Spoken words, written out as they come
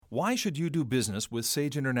Why should you do business with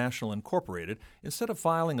Sage International Incorporated instead of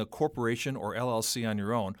filing a corporation or LLC on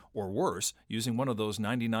your own, or worse, using one of those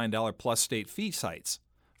 $99 plus state fee sites?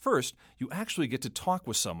 First, you actually get to talk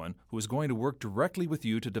with someone who is going to work directly with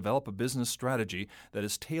you to develop a business strategy that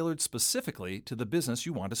is tailored specifically to the business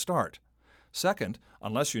you want to start. Second,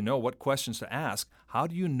 unless you know what questions to ask, how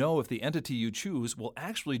do you know if the entity you choose will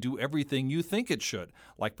actually do everything you think it should,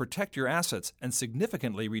 like protect your assets and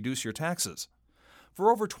significantly reduce your taxes? For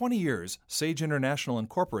over 20 years, Sage International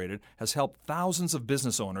Incorporated has helped thousands of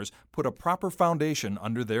business owners put a proper foundation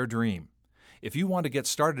under their dream. If you want to get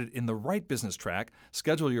started in the right business track,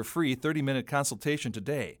 schedule your free 30-minute consultation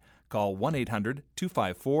today. Call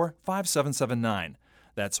 1-800-254-5779.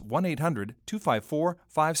 That's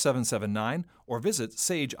 1-800-254-5779 or visit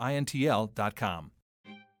sageintl.com.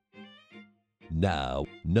 Now,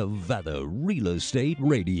 Nevada Real Estate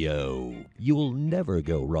Radio. You'll never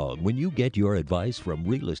go wrong when you get your advice from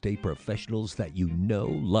real estate professionals that you know,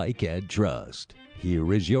 like, and trust.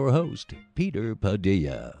 Here is your host, Peter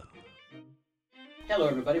Padilla. Hello,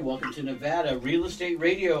 everybody. Welcome to Nevada Real Estate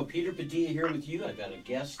Radio. Peter Padilla here with you. I've got a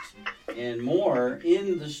guest and more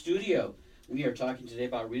in the studio. We are talking today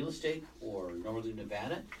about real estate for Northern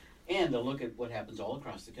Nevada and a look at what happens all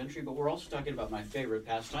across the country. But we're also talking about my favorite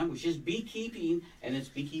pastime, which is beekeeping, and it's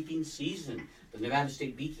beekeeping season. The Nevada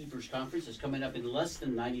State Beekeepers Conference is coming up in less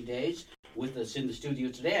than 90 days. With us in the studio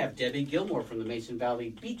today, I have Debbie Gilmore from the Mason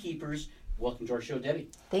Valley Beekeepers. Welcome to our show, Debbie.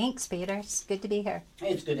 Thanks, Peter. It's good to be here.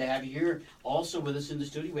 Hey, it's good to have you here. Also with us in the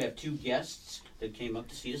studio, we have two guests that came up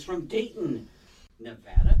to see us from Dayton,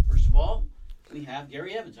 Nevada. First of all, we have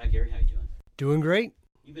Gary Evans. Hi, Gary. How you doing? Doing great.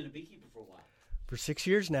 You've been a beekeeper for a while. For 6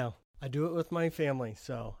 years now. I do it with my family,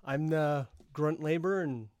 so I'm the grunt labor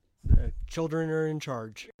and the children are in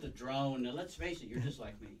charge. The drone. Now, let's face it, you're just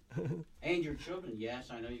like me. And your children. Yes,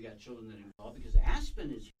 I know you got children that are involved because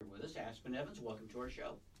Aspen is here with us. Aspen Evans, welcome to our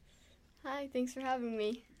show. Hi, thanks for having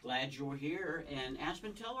me. Glad you're here. And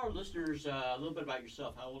Aspen, tell our listeners a little bit about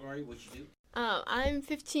yourself. How old are you? What you do? I'm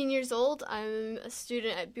 15 years old. I'm a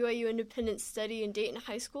student at BYU Independent Study in Dayton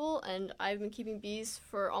High School, and I've been keeping bees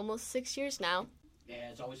for almost 6 years now. Yeah,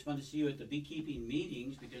 it's always fun to see you at the beekeeping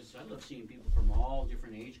meetings because I love seeing people from all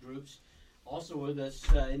different age groups. Also with us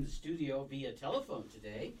in the studio via telephone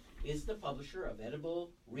today is the publisher of Edible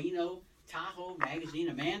Reno Tahoe magazine.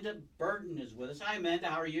 Amanda Burton is with us. Hi, Amanda.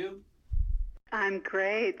 How are you? I'm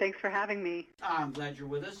great. Thanks for having me. I'm glad you're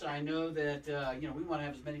with us. I know that, we want to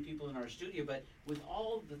have as many people in our studio, but with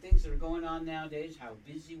all the things that are going on nowadays, how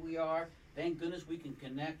busy we are, thank goodness we can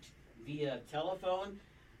connect via telephone.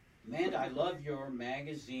 Amanda, I love your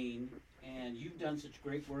magazine, and you've done such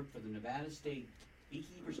great work for the Nevada State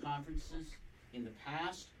Beekeepers Conferences in the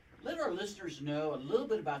past. Let our listeners know a little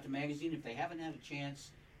bit about the magazine if they haven't had a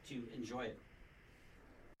chance to enjoy it.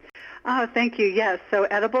 Oh, thank you. Yes, so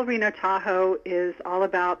Edible Reno Tahoe is all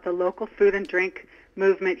about the local food and drink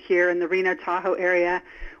movement here in the Reno Tahoe area.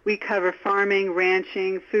 We cover farming,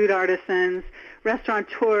 ranching, food artisans,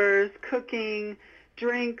 restaurateurs, cooking,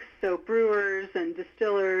 drinks, so brewers and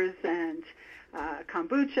distillers and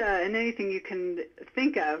kombucha and anything you can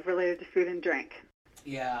think of related to food and drink.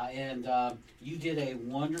 Yeah, and you did a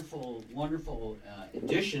wonderful, wonderful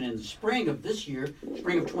edition in the spring of this year,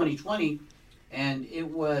 spring of 2020, and it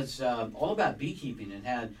was all about beekeeping. It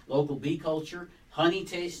had local bee culture, honey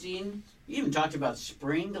tasting. You even talked about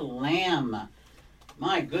spring lamb.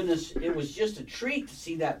 My goodness, it was just a treat to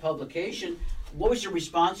see that publication. What was your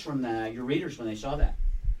response from your readers when they saw that?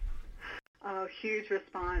 Oh, huge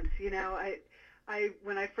response. You know, I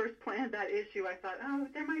when I first planned that issue, I thought,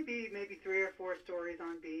 there might be maybe 3 or 4 stories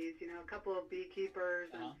on bees, a couple of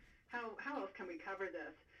beekeepers, and how else can we cover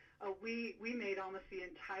this? We made almost the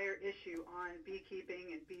entire issue on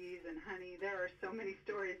beekeeping and bees and honey. There are so many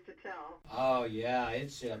stories to tell. Oh, yeah.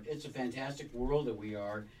 It's a fantastic world that we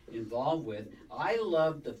are involved with. I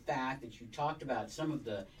love the fact that you talked about some of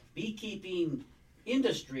the beekeeping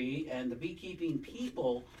industry and the beekeeping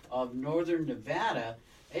people of Northern Nevada.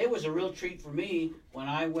 It was a real treat for me when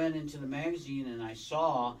I went into the magazine and I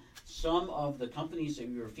saw some of the companies that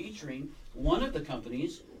we were featuring. One of the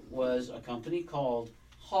companies was a company called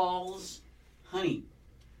Hall's Honey.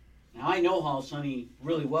 Now, I know Hall's Honey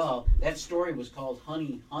really well. That story was called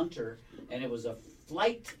Honey Hunter, and it was a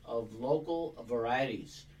flight of local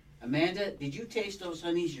varieties. Amanda, did you taste those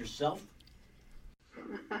honeys yourself?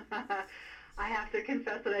 I have to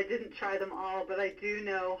confess that I didn't try them all, but I do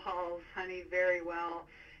know Hall's Honey very well.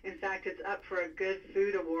 In fact, it's up for a Good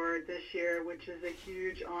Food Award this year, which is a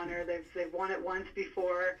huge honor. They've won it once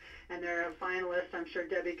before, and they're a finalist. I'm sure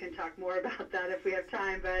Debbie can talk more about that if we have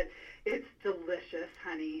time, but it's delicious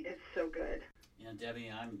honey. It's so good. Yeah,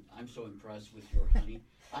 Debbie, I'm so impressed with your honey.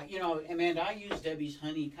 Amanda, I use Debbie's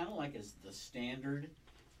honey kind of like as the standard.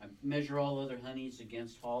 I measure all other honeys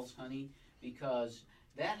against Hall's honey because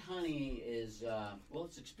that honey is,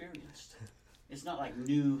 it's experienced. It's not like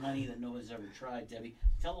new honey that no one's ever tried. Debbie,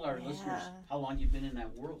 tell our listeners how long you've been in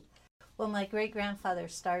that world. Well, my great-grandfather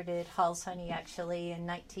started Hall's Honey actually in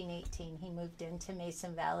 1918. He moved into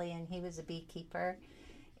Mason Valley and he was a beekeeper.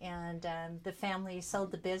 And the family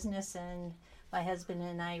sold the business and my husband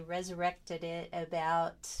and I resurrected it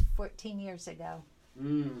about 14 years ago.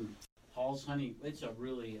 Hall's Honey, it's a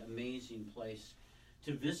really amazing place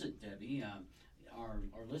to visit, Debbie. Our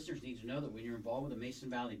listeners need to know that when you're involved with the Mason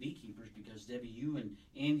Valley Beekeepers, because Debbie, you and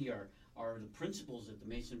Andy are the principals at the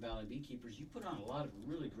Mason Valley Beekeepers, you put on a lot of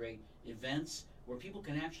really great events where people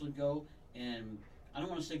can actually go and, I don't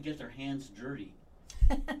want to say get their hands dirty,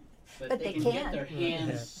 but they can get their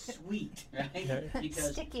hands sweet, right?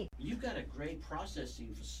 Because sticky. You've got a great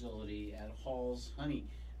processing facility at Hall's Honey.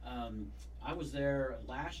 I was there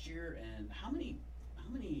last year, and how many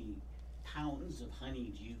pounds of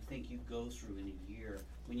honey do you think you go through in a year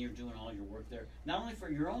when you're doing all your work there? Not only for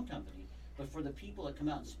your own company, but for the people that come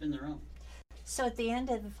out and spin their own. So at the end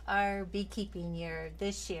of our beekeeping year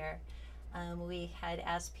this year, we had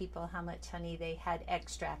asked people how much honey they had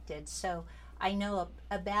extracted. So I know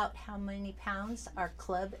about how many pounds our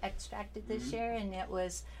club extracted this year, and it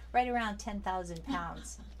was right around 10,000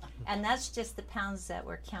 pounds. And that's just the pounds that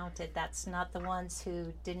were counted. That's not the ones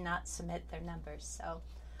who did not submit their numbers. So,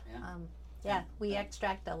 we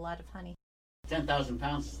extract a lot of honey. 10,000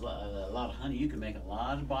 pounds is a lot of honey. You can make a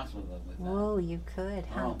lot of boxes with that. Whoa, you could,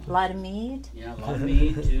 huh? A lot of mead? Yeah, a lot of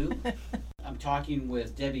mead, too. I'm talking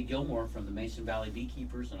with Debbie Gilmore from the Mason Valley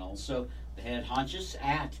Beekeepers and also the head honchess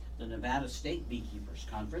at the Nevada State Beekeepers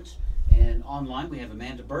Conference. And online we have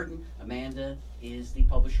Amanda Burton. Amanda is the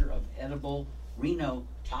publisher of Edible Reno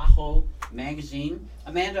Tahoe magazine.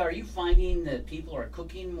 Amanda, are you finding that people are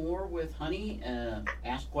cooking more with honey?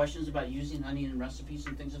 Ask questions about using honey in recipes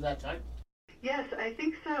and things of that type? Yes, I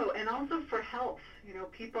think so, and also for health.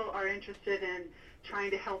 People are interested in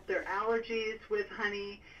trying to help their allergies with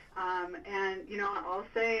honey. I'll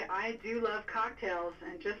say I do love cocktails,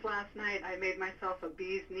 and just last night I made myself a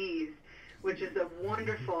bee's knees, which is a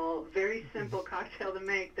wonderful, very simple cocktail to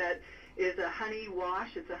make that is a honey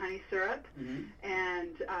wash. It's a honey syrup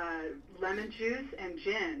and lemon juice and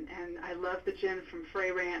gin, and I love the gin from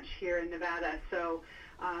Frey Ranch here in Nevada. So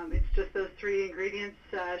it's just those three ingredients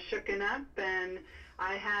shooken up, and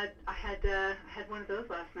I had one of those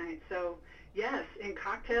last night. So yes, in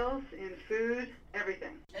cocktails, in food,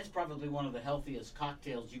 everything. That's probably one of the healthiest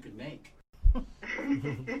cocktails you could make.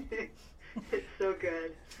 It's so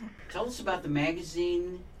good. Tell us about the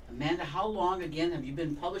magazine. Amanda, how long again have you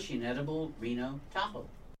been publishing Edible Reno Tahoe?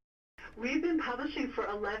 We've been publishing for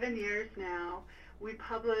 11 years now. We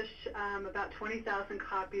publish about 20,000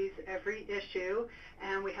 copies every issue,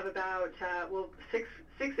 and we have about six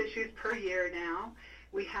issues per year now.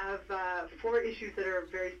 We have 4 issues that are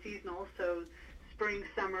very seasonal, so spring,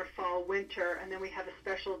 summer, fall, winter, and then we have a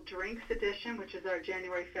special drinks edition, which is our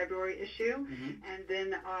January, February issue, and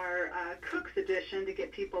then our cooks edition to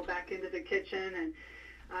get people back into the kitchen and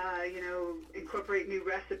incorporate new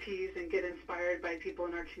recipes and get inspired by people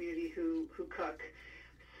in our community who cook.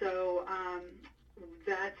 So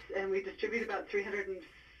and we distribute about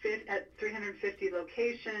 350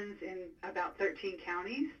 locations in about 13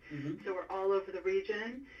 counties. So we're all over the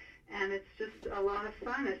region, and it's just a lot of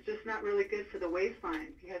fun. It's just not really good for the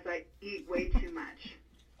waistline because I eat way too much.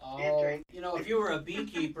 And drink. If you were a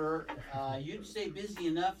beekeeper, you'd stay busy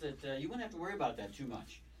enough that you wouldn't have to worry about that too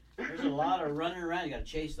much. There's a lot of running around. You got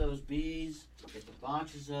to chase those bees, get the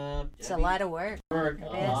boxes up. It's a lot of work. A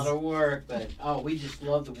lot of work, but we just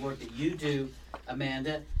love the work that you do,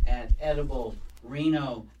 Amanda, at Edible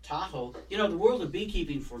Reno Tahoe. The world of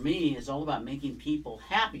beekeeping for me is all about making people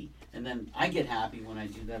happy, and then I get happy when I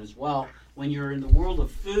do that as well. When you're in the world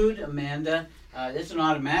of food, Amanda, it's an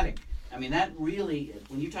automatic. I mean, that really,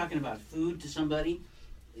 when you're talking about food to somebody,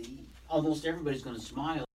 almost everybody's going to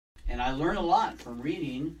smile. And I learn a lot from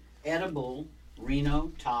reading Edible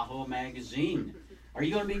Reno Tahoe magazine. Are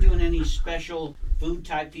you going to be doing any special food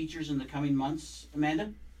type features in the coming months,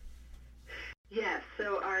 Amanda? Yes,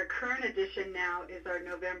 so our current edition now is our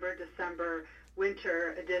November, December,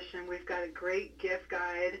 winter edition. We've got a great gift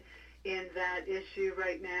guide in that issue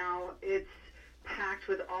right now. It's packed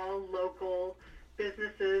with all local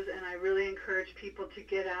businesses, and I really encourage people to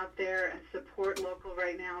get out there and support local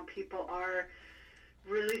right now. People are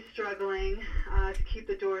really struggling to keep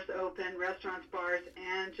the doors open, restaurants, bars,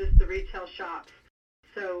 and just the retail shops.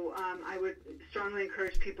 So I would strongly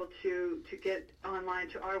encourage people to get online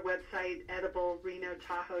to our website,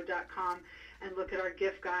 ediblerenotahoe.com, and look at our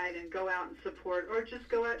gift guide and go out and support, or just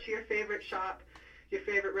go out to your favorite shop, your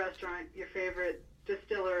favorite restaurant, your favorite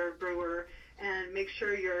distiller or brewer, and make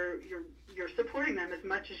sure you're supporting them as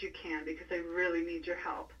much as you can, because they really need your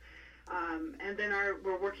help. And then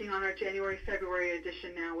we're working on our January-February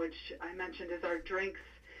edition now, which I mentioned is our drinks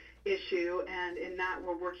issue, and in that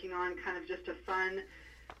we're working on kind of just a fun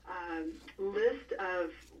list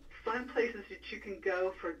of fun places that you can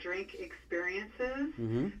go for drink experiences.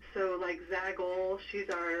 Mm-hmm. So like Zagol,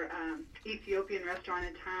 she's our Ethiopian restaurant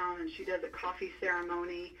in town, and she does a coffee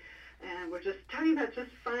ceremony, and we're just talking about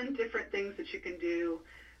just fun, different things that you can do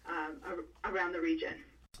around the region.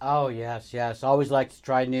 Oh, yes. Always like to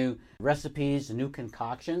try new recipes and new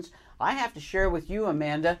concoctions. I have to share with you,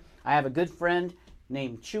 Amanda, I have a good friend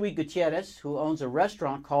named Chuy Gutierrez who owns a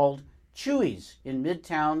restaurant called Chuy's in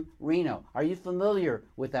Midtown Reno. Are you familiar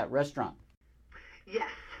with that restaurant? Yes.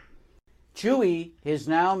 Chuy is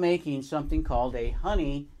now making something called a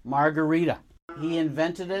honey margarita. He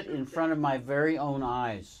invented it in front of my very own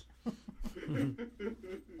eyes.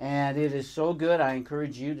 And it is so good. I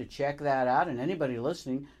encourage you to check that out, and anybody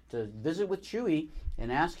listening to visit with Chuy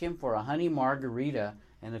and ask him for a honey margarita.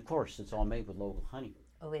 And of course, it's all made with local honey.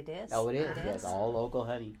 Oh, it is? Oh, it is. Yes, all local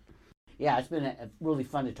honey. Yeah, it's been really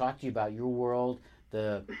fun to talk to you about your world,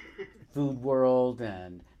 the food world,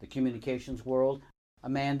 and the communications world.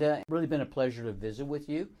 Amanda, it's really been a pleasure to visit with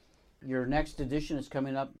you. Your next edition is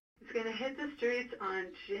coming up. It's going to hit the streets on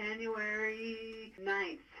January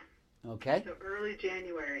 9th. Okay. So early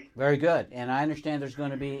January. Very good. And I understand there's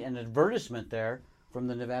going to be an advertisement there from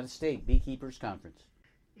the Nevada State Beekeepers Conference.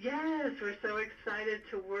 Yes, we're so excited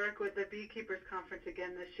to work with the Beekeepers Conference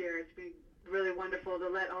again this year. It's been really wonderful to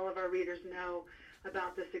let all of our readers know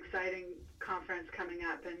about this exciting conference coming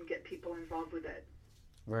up and get people involved with it.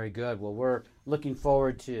 Very good. Well, we're looking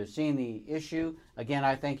forward to seeing the issue. Again,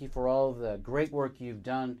 I thank you for all the great work you've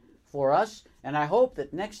done for us, and I hope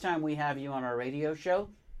that next time we have you on our radio show,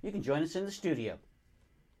 you can join us in the studio.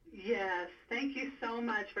 Yes, thank you so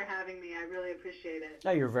much for having me. I really appreciate it. No,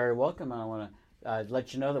 you're very welcome. I want to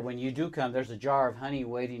let you know that when you do come, there's a jar of honey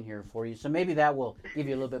waiting here for you. So maybe that will give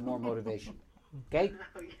you a little bit more motivation. Okay?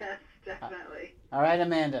 Oh, yes, definitely. All right,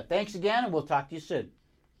 Amanda. Thanks again, and we'll talk to you soon.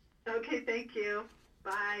 Okay, thank you.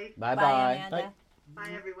 Bye. Bye-bye. Bye, Amanda. Bye,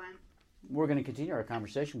 everyone. We're going to continue our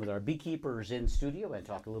conversation with our beekeepers in studio and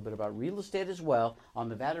talk a little bit about real estate as well on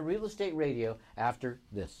Nevada Real Estate Radio after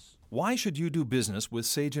this. Why should you do business with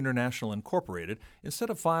Sage International Incorporated instead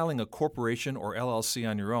of filing a corporation or LLC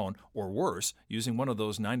on your own, or worse, using one of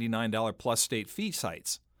those $99 plus state fee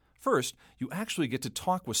sites? First, you actually get to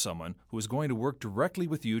talk with someone who is going to work directly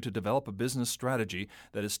with you to develop a business strategy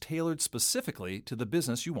that is tailored specifically to the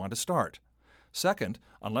business you want to start. Second,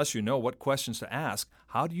 unless you know what questions to ask,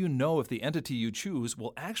 how do you know if the entity you choose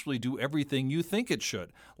will actually do everything you think it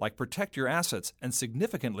should, like protect your assets and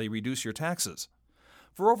significantly reduce your taxes?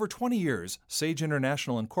 For over 20 years, Sage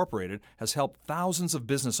International Incorporated has helped thousands of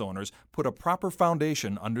business owners put a proper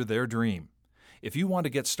foundation under their dream. If you want to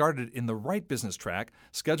get started in the right business track,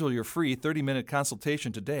 schedule your free 30-minute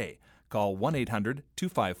consultation today. Call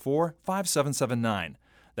 1-800-254-5779.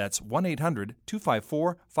 That's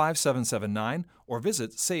 1-800-254-5779 or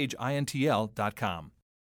visit sageintl.com.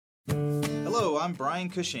 Hello, I'm Brian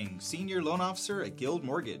Cushing, Senior Loan Officer at Guild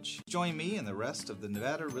Mortgage. Join me and the rest of the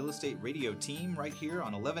Nevada Real Estate Radio team right here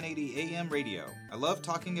on 1180 AM radio. I love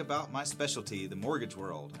talking about my specialty, the mortgage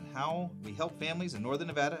world, and how we help families in Northern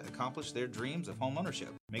Nevada accomplish their dreams of home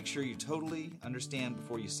ownership. Make sure you totally understand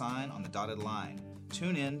before you sign on the dotted line.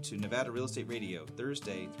 Tune in to Nevada Real Estate Radio,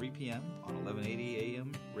 Thursday, 3 p.m. on 1180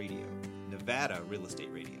 AM radio. Nevada Real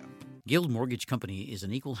Estate Radio. Guild Mortgage Company is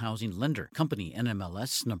an equal housing lender. Company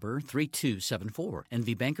NMLS number 3274.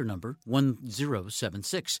 NV Banker number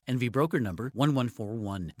 1076. NV Broker number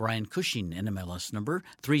 1141. Brian Cushing NMLS number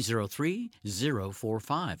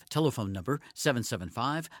 303045. Telephone number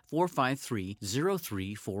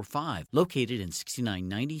 775-453-0345. Located in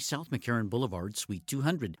 6990 South McCarran Boulevard, Suite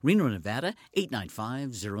 200, Reno, Nevada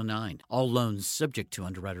 89509. All loans subject to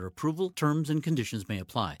underwriter approval. Terms and conditions may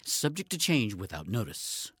apply. Subject to change without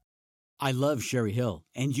notice. I love Sherry Hill,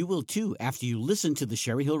 and you will too after you listen to the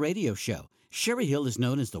Sherry Hill Radio Show. Sherry Hill is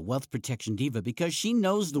known as the wealth protection diva because she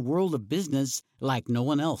knows the world of business like no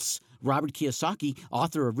one else. Robert Kiyosaki,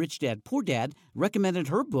 author of Rich Dad, Poor Dad, recommended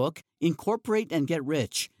her book, Incorporate and Get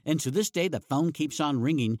Rich. And to this day, the phone keeps on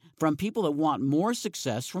ringing from people that want more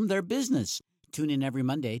success from their business. Tune in every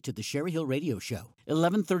Monday to the Sherry Hill Radio Show,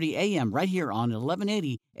 11:30 a.m. right here on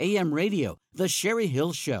 1180 a.m. radio. The Sherry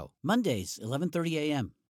Hill Show, Mondays, 11:30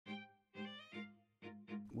 a.m.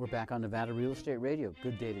 We're back on Nevada Real Estate Radio.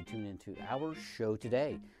 Good day to tune into our show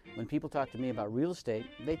today. When people talk to me about real estate,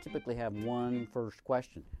 they typically have one first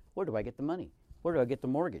question. Where do I get the money? Where do I get the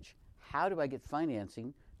mortgage? How do I get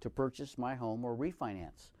financing to purchase my home or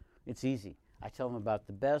refinance? It's easy. I tell them about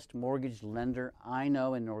the best mortgage lender I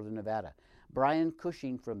know in Northern Nevada. Brian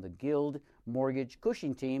Cushing from the Guild Mortgage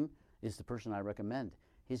Cushing team is the person I recommend.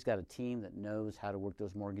 He's got a team that knows how to work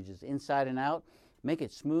those mortgages inside and out, make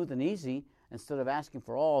it smooth and easy, instead of asking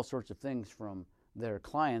for all sorts of things from their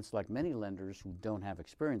clients like many lenders who don't have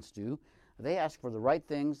experience do. They ask for the right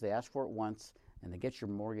things, they ask for it once, and they get your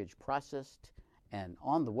mortgage processed and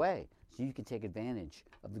on the way so you can take advantage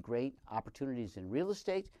of the great opportunities in real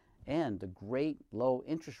estate and the great low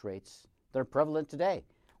interest rates that are prevalent today.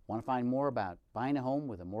 Want to find more about buying a home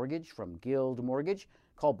with a mortgage from Guild Mortgage?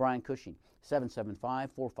 Call Brian Cushing,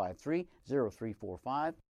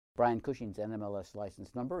 775-453-0345. Brian Cushing's NMLS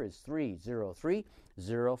license number is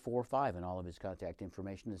 303045, and all of his contact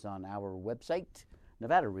information is on our website,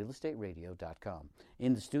 NevadaRealEstateRadio.com.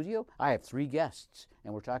 In the studio, I have 3 guests,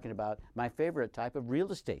 and we're talking about my favorite type of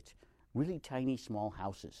real estate, really tiny, small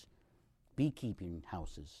houses, beekeeping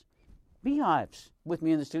houses, beehives. With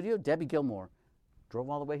me in the studio, Debbie Gilmore. Drove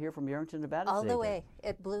all the way here from Yerington, Nevada. All the way.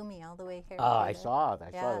 It blew me all the way here. I saw it.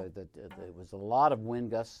 I saw that there was a lot of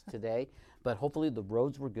wind gusts today, but hopefully the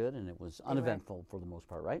roads were good and it was uneventful for the most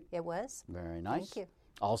part, right? It was. Very nice. Thank you.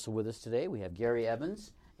 Also with us today, we have Gary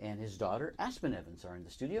Evans and his daughter, Aspen Evans, are in the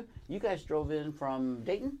studio. You guys drove in from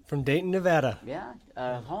Dayton? From Dayton, Nevada. Yeah.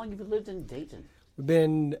 How long have you lived in Dayton? We've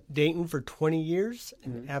been in Dayton for 20 years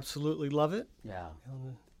and absolutely love it. Yeah.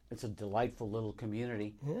 It's a delightful little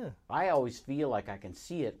community. Yeah. I always feel like I can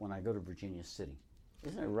see it when I go to Virginia City.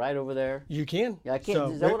 Isn't it right over there? You can. Yeah, I can't.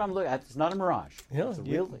 So is that what I'm looking at? It's not a mirage. Yeah, it's a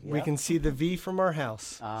real, we can see the V from our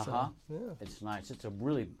house. Uh-huh. So, yeah. It's nice. It's a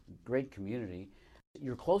really great community.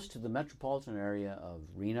 You're close to the metropolitan area of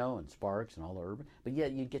Reno and Sparks and all the urban, but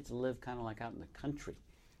yet you get to live kind of like out in the country.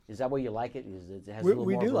 Is that why you like it? Is it has a little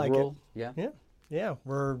we more do of a like rural? it. Yeah. Yeah. Yeah.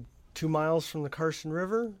 We're 2 miles from the Carson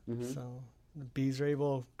River, so the bees are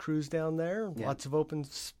able to cruise down there. Yeah. Lots of open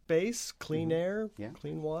space, clean air, Yeah.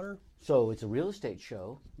 clean water. So it's a real estate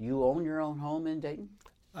show. You own your own home in Dayton?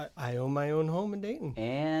 I own my own home in Dayton.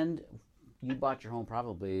 And you bought your home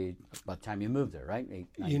probably by the time you moved there, right? 8,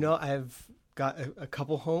 9 You know, I've got a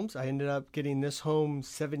couple homes. I ended up getting this home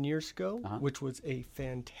 7 years ago, which was a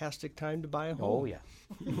fantastic time to buy a home. Oh, yeah.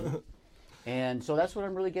 And so that's what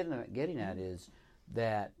I'm really getting at is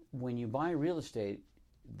that when you buy real estate,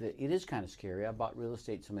 it is kind of scary. I've bought real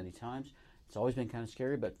estate so many times. It's always been kind of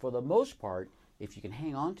scary, but for the most part, if you can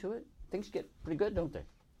hang on to it, things get pretty good, don't they?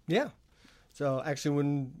 Yeah. So actually,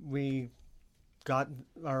 when we got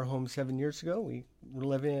our home 7 years ago, we were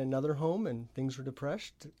living in another home and things were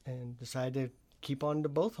depressed and decided to keep on to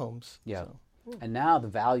both homes. Yeah. So, and now the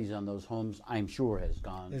values on those homes, I'm sure, has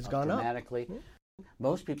gone up gone dramatically. up.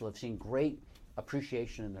 Most people have seen great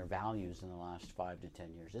appreciation in their values in the last 5 to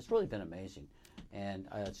 10 years. It's really been amazing. And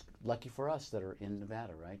it's lucky for us that are in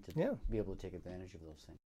Nevada, right, to be able to take advantage of those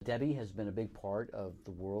things. Debbie has been a big part of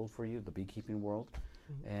the world for you, the beekeeping world.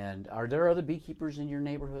 And are there other beekeepers in your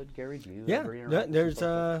neighborhood, Gary? Do you ever interact with there's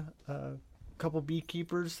some a couple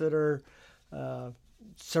beekeepers that are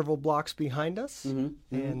several blocks behind us,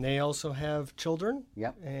 and they also have children.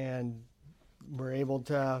 Yep. And we're able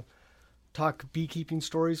to talk beekeeping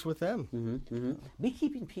stories with them.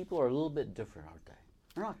 Beekeeping people are a little bit different, aren't they?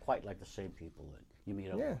 They're not quite like the same people that you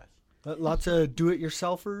meet otherwise. Lots of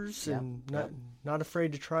do-it-yourselfers and not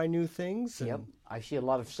afraid to try new things. Yep. I see a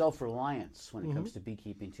lot of self-reliance when it comes to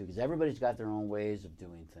beekeeping, too, because everybody's got their own ways of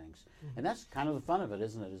doing things. And that's kind of the fun of it,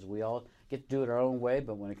 isn't it? Is we all get to do it our own way,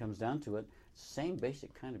 but when it comes down to it, same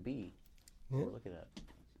basic kind of bee we're looking at.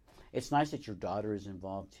 It's nice that your daughter is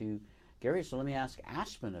involved, too. Gary, so let me ask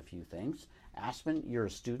Aspen a few things. Aspen, you're a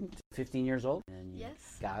student, 15 years old, and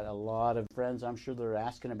you've got a lot of friends. I'm sure they're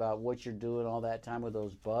asking about what you're doing all that time with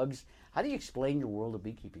those bugs. How do you explain your world of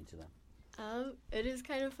beekeeping to them? It is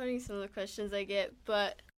kind of funny, some of the questions I get,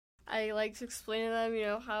 but I like to explain to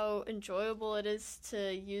them, how enjoyable it is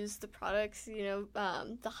to use the products, the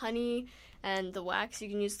honey and the wax. You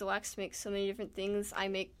can use the wax to make so many different things. I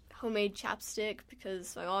make homemade chapstick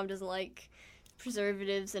because my mom doesn't like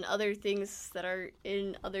preservatives and other things that are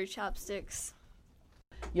in other chapsticks.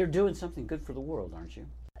 You're doing something good for the world, aren't you?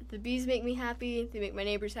 The bees make me happy, they make my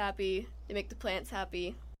neighbors happy, they make the plants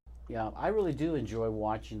happy. Yeah, I really do enjoy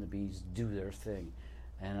watching the bees do their thing.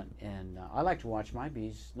 And I like to watch my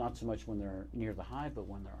bees, not so much when they're near the hive, but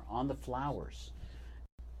when they're on the flowers.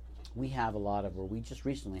 We have a lot of, or we just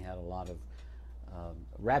recently had a lot of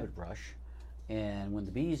rabbit brush, and when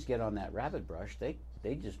the bees get on that rabbit brush,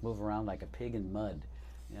 they just move around like a pig in mud.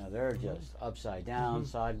 You know, they're just upside down,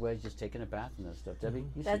 sideways, just taking a bath in that stuff. Debbie,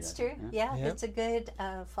 you see That's that, true. yeah? Yeah, it's a good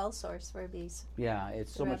fall source for bees. Yeah,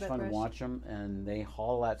 it's so much rabbit fun brush. to watch them, and they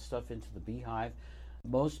haul that stuff into the beehive.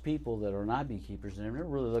 Most people that are not beekeepers, they never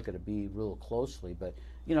really look at a bee real closely, but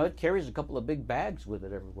you know, it carries a couple of big bags with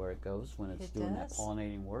it everywhere it goes when it's doing that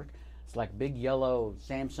pollinating work. It's like big yellow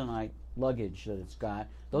Samsonite luggage that it's got.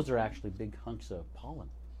 Those are actually big hunks of pollen.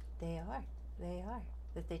 They are.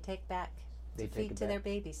 That they take back They to take feed it to their back.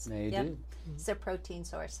 babies. They Yep. do. It's their protein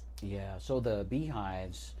source. Yeah, so the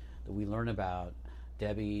beehives that we learn about,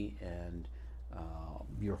 Debbie, and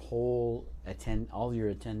your whole all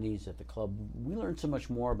your attendees at the club, we learn so much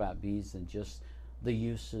more about bees than just the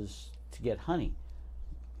uses to get honey.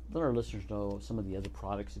 Let our listeners know some of the other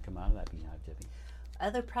products that come out of that beehive, Debbie.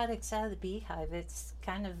 Other products out of the beehive, it's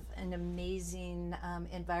kind of an amazing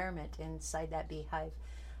environment inside that beehive.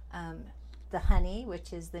 The honey,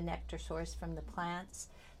 which is the nectar source from the plants.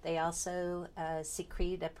 They also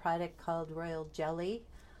secrete a product called royal jelly.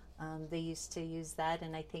 They used to use that,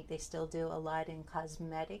 and I think they still do a lot in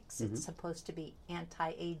cosmetics. It's supposed to be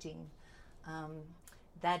anti-aging.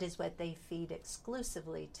 That is what they feed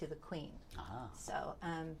exclusively to the queen. So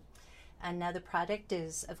another product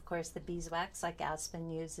is, of course, the beeswax, like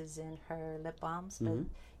Aspen uses in her lip balms, but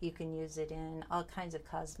you can use it in all kinds of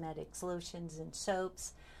cosmetics, lotions, and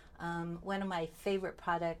soaps. One of my favorite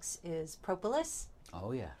products is propolis.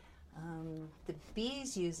 Oh, yeah. The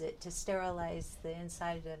bees use it to sterilize the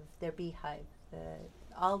inside of their beehive.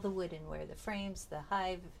 All the woodenware, the frames, the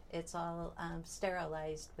hive, it's all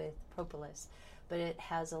sterilized with propolis. But it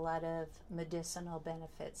has a lot of medicinal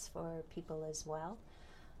benefits for people as well.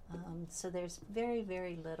 So there's very,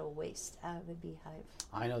 very little waste out of a beehive.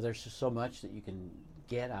 I know there's just so much that you can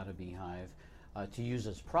get out of beehive to use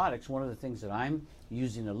as products. One of the things that I'm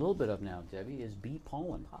using a little bit of now, Debbie, is bee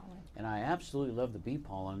pollen. And I absolutely love the bee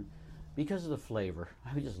pollen because of the flavor.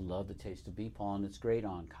 I just love the taste of bee pollen. It's great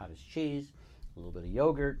on cottage cheese, a little bit of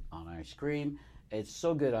yogurt, on ice cream. It's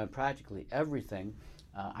so good on practically everything.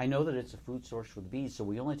 I know that it's a food source for the bees, so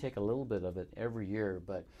we only take a little bit of it every year.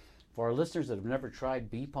 But for our listeners that have never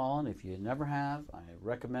tried bee pollen, if you never have, I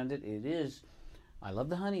recommend it. I love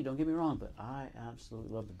the honey, don't get me wrong, but I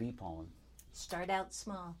absolutely love the bee pollen. Start out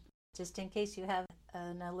small, just in case you have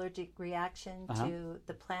an allergic reaction to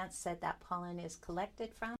the plants that pollen is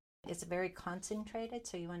collected from. It's very concentrated,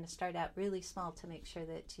 so you want to start out really small to make sure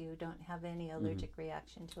that you don't have any allergic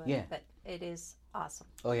reaction to it. Yeah. But it is awesome.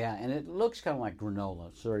 Oh, yeah, and it looks kind of like granola.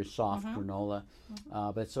 It's very soft granola,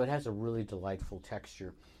 but so it has a really delightful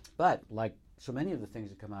texture. But like so many of the things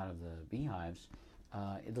that come out of the beehives,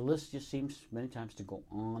 the list just seems many times to go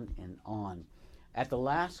on and on. At the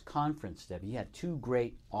last conference, Debbie, you had two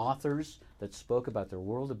great authors that spoke about their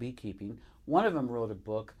world of beekeeping. One of them wrote a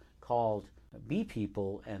book called Bee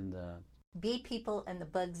People and the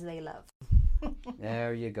Bugs They Love.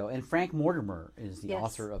 There you go. And Frank Mortimer is the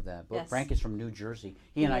author of that book. Yes. Frank is from New Jersey.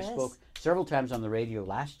 He and I spoke several times on the radio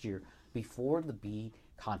last year before the bee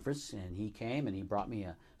conference, and he came and he brought me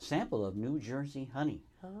a sample of New Jersey honey.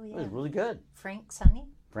 Oh, yeah. It was really good. Frank's honey?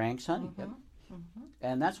 Frank's honey, yep.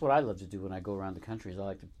 And that's what I love to do when I go around the country is I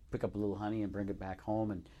like to pick up a little honey and bring it back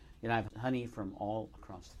home. And I have honey from all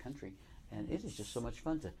across the country. And it is just so much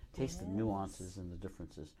fun to taste the nuances and the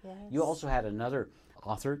differences. Yes. You also had another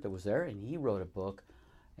author that was there, and he wrote a book,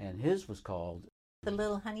 and his was called The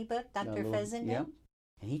Little Honey Book, Dr. Fessenden. Yeah.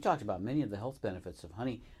 And he talked about many of the health benefits of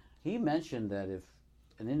honey. He mentioned that if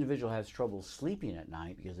an individual has trouble sleeping at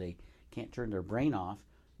night because they can't turn their brain off,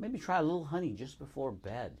 maybe try a little honey just before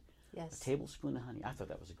bed. Yes. A tablespoon of honey. I thought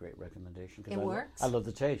that was a great recommendation. It works. I love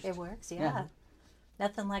the taste. It works, yeah.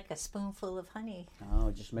 Nothing like a spoonful of honey. Oh,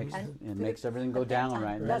 it just makes makes everything go down,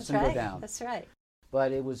 right? That's Medicine right. go down. That's right.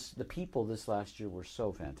 But it was the people this last year were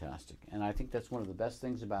so fantastic, and I think that's one of the best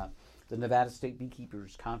things about the Nevada State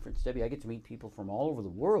Beekeepers Conference. Debbie, I get to meet people from all over the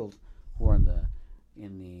world who are in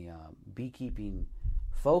the beekeeping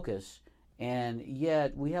focus, and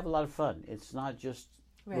yet we have a lot of fun. It's not just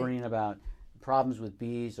learning about problems with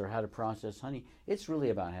bees or how to process honey. It's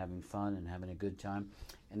really about having fun and having a good time.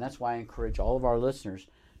 And that's why I encourage all of our listeners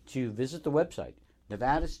to visit the website,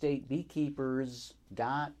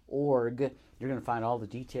 nevadastatebeekeepers.org. You're going to find all the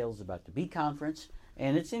details about the bee conference.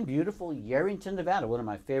 And it's in beautiful Yerington, Nevada, one of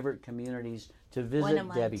my favorite communities to visit, one of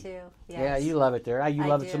mine Debbie. Too. Yes. Yeah, you love it there. You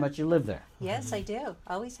love it so much you live there. Yes, I do.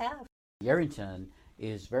 Always have. Yerington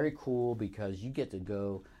is very cool because you get to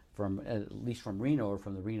go from, at least from Reno or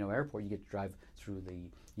from the Reno airport, you get to drive through the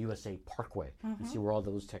USA Parkway and see where all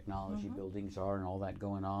those technology buildings are and all that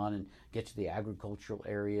going on, and get to the agricultural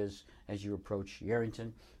areas as you approach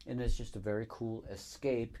Yerington. And it's just a very cool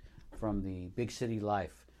escape from the big city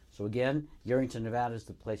life. So again, Yerington, Nevada is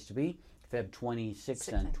the place to be, Feb 26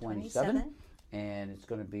 and 27. And it's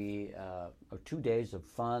going to be 2 days of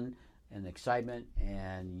fun and excitement,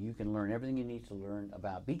 and you can learn everything you need to learn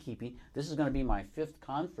about beekeeping. This is going to be my 5th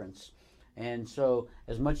conference, and so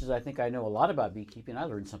as much as I think I know a lot about beekeeping, I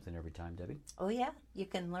learn something every time, Debbie. Oh yeah, you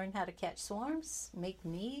can learn how to catch swarms, make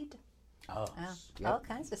mead, Oh, all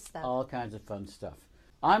kinds of stuff. All kinds of fun stuff.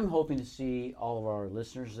 I'm hoping to see all of our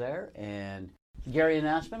listeners there, and Gary and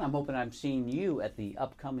Aspen, I'm hoping I'm seeing you at the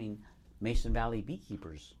upcoming Mason Valley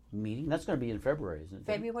Beekeepers meeting. That's going to be in February, isn't it?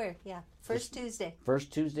 February, yeah. First Tuesday.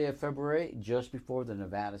 First Tuesday of February, just before the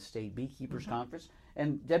Nevada State Beekeepers Conference.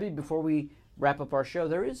 And Debbie, before we wrap up our show,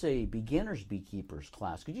 there is a beginners beekeepers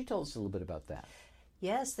class. Could you tell us a little bit about that?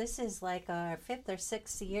 Yes, this is like our 5th or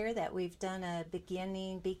 6th year that we've done a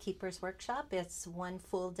beginning beekeepers workshop. It's one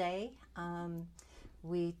full day.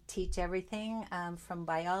 We teach everything from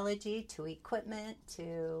biology to equipment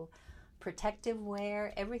to protective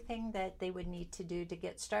wear, everything that they would need to do to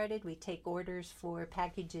get started. We take orders for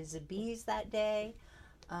packages of bees that day.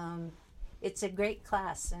 It's a great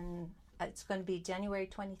class, and it's going to be January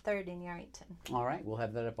 23rd in Yerington. All right, we'll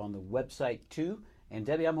have that up on the website too. And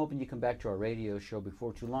Debbie, I'm hoping you come back to our radio show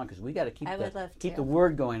before too long, because we got to keep the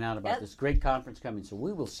word going out about this great conference coming. So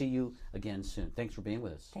we will see you again soon. Thanks for being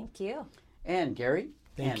with us. Thank you. And Gary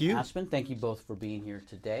Thank and you. Aspen, thank you both for being here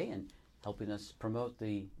today and helping us promote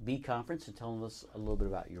the Bee Conference and telling us a little bit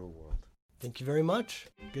about your world. Thank you very much.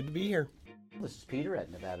 Good to be here. This is Peter at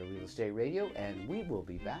Nevada Real Estate Radio, and we will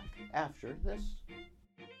be back after this.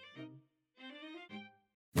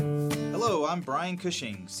 Hello, I'm Brian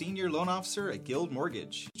Cushing, Senior Loan Officer at Guild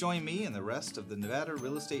Mortgage. Join me and the rest of the Nevada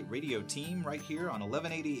Real Estate Radio team right here on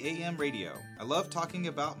 1180 AM Radio. I love talking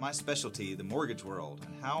about my specialty, the mortgage world,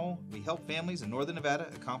 and how we help families in Northern Nevada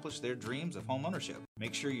accomplish their dreams of home ownership.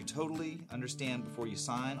 Make sure you totally understand before you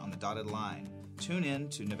sign on the dotted line. Tune in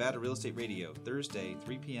to Nevada Real Estate Radio, Thursday,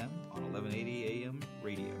 3 p.m. on 1180 AM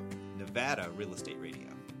Radio. Nevada Real Estate Radio.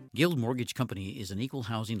 Guild Mortgage Company is an equal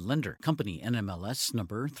housing lender. Company NMLS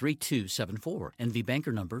number 3274. NV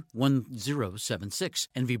Banker number 1076.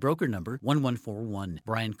 NV Broker number 1141.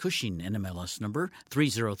 Brian Cushing NMLS number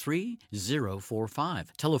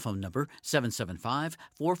 303045. Telephone number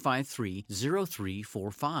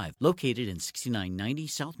 775-453-0345. Located in 6990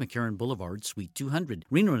 South McCarran Boulevard, Suite 200.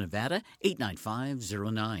 Reno, Nevada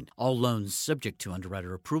 89509. All loans subject to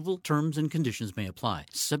underwriter approval. Terms and conditions may apply.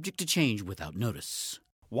 Subject to change without notice.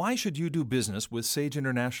 Why should you do business with Sage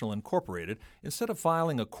International Incorporated instead of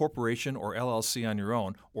filing a corporation or LLC on your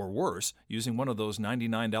own, or worse, using one of those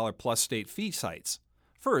 $99 plus state fee sites?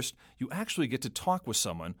 First, you actually get to talk with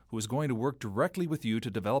someone who is going to work directly with you to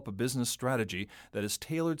develop a business strategy that is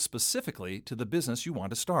tailored specifically to the business you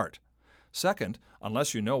want to start. Second,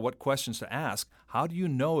 unless you know what questions to ask, how do you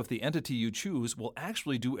know if the entity you choose will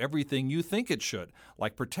actually do everything you think it should,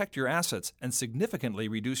 like protect your assets and significantly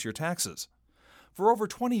reduce your taxes? For over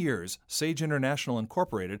 20 years, Sage International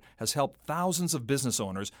Incorporated has helped thousands of business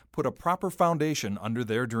owners put a proper foundation under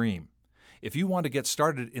their dream. If you want to get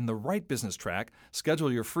started in the right business track,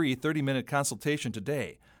 schedule your free 30-minute consultation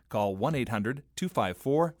today. Call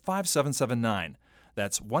 1-800-254-5779.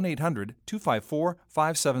 That's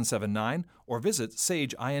 1-800-254-5779 or visit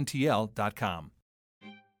sageintl.com.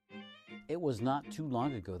 It was not too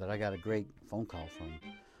long ago that I got a great phone call from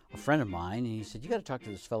a friend of mine, and he said, you got to talk to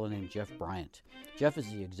this fellow named Jeff Bryant. Jeff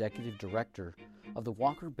is the executive director of the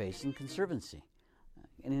Walker Basin Conservancy.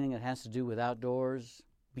 Anything that has to do with outdoors,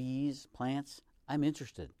 bees, plants, I'm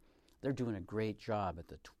interested. They're doing a great job at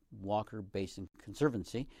the Walker Basin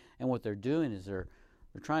Conservancy, and what they're doing is they're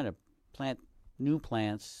trying to plant new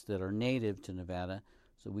plants that are native to Nevada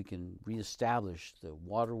so we can reestablish the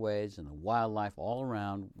waterways and the wildlife all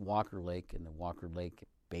around Walker Lake and the Walker Lake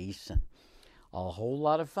Basin. A whole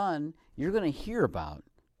lot of fun. You're going to hear about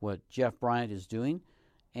what Jeff Bryant is doing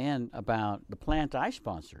and about the plant I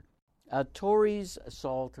sponsored, a Torrey's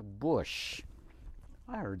Salt Bush.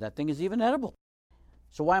 I heard that thing is even edible.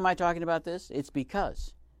 So why am I talking about this? It's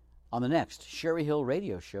because on the next Sherry Hill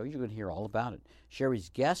radio show, you're going to hear all about it. Sherry's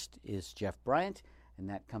guest is Jeff Bryant, and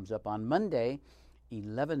that comes up on Monday,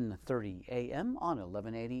 11:30 a.m. on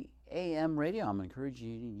 1180 a.m. radio. I'm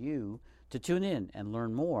encouraging you to tune in and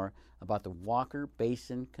learn more about the Walker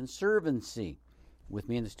Basin Conservancy. With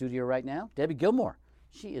me in the studio right now, Debbie Gilmore.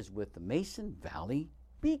 She is with the Mason Valley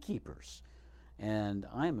Beekeepers. and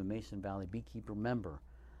I am a Mason Valley Beekeeper member.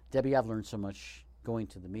 Debbie, I've learned so much going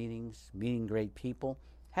to the meetings, meeting great people,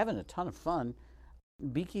 having a ton of fun.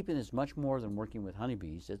 Beekeeping is much more than working with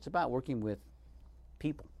honeybees. It's about working with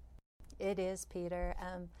people. It is, Peter.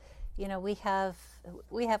 You know, we have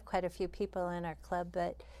quite a few people in our club,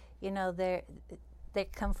 but you know, they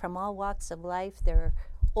come from all walks of life. They're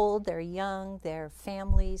old, they're young, they're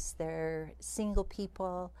families, they're single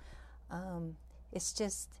people. It's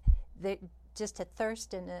just a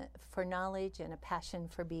thirst for knowledge and a passion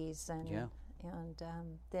for bees and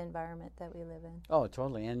the environment that we live in. Oh,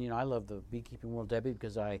 totally. And you know, I love the beekeeping world, Debbie,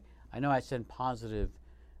 because I know I send positive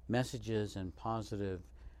messages and positive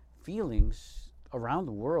feelings around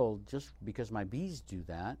the world just because my bees do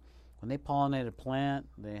that. When they pollinate a plant,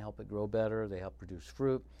 they help it grow better, they help produce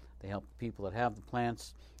fruit, they help the people that have the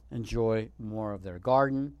plants enjoy more of their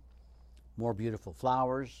garden, more beautiful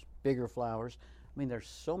flowers, bigger flowers. I mean, there's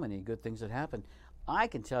so many good things that happen. I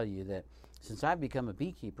can tell you that since I've become a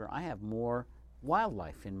beekeeper, I have more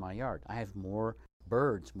wildlife in my yard. I have more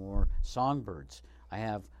birds, more songbirds. I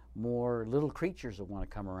have more little creatures that want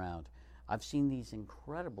to come around. I've seen these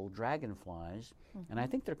incredible dragonflies, and I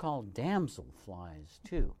think they're called damselflies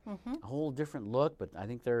too. A whole different look, but I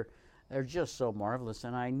think they're just so marvelous.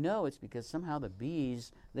 And I know it's because somehow the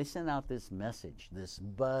bees, they send out this message, this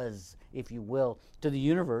buzz, if you will, to the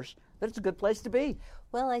universe that it's a good place to be.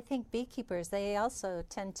 Well, I think beekeepers, they also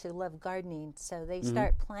tend to love gardening, so they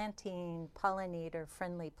start planting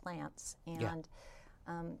pollinator-friendly plants and,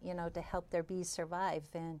 you know, to help their bees survive.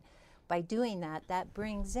 And by doing that, that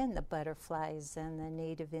brings in the butterflies and the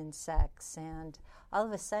native insects, and all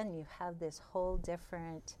of a sudden you have this whole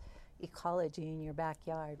different ecology in your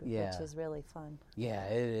backyard, which is really fun. Yeah,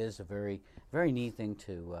 it is a very, very neat thing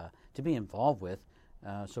to be involved with.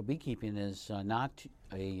 So beekeeping is not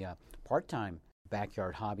a part-time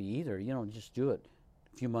backyard hobby either. You don't just do it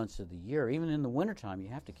a few months of the year. Even in the wintertime, you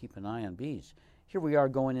have to keep an eye on bees. Here we are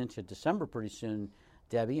going into December pretty soon,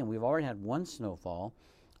 Debbie, and we've already had one snowfall.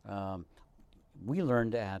 We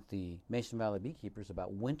learned at the Mason Valley Beekeepers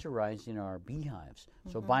about winterizing our beehives.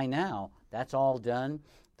 So by now, that's all done.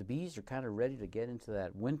 The bees are kind of ready to get into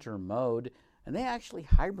that winter mode, and they actually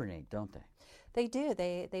hibernate, don't they? They do.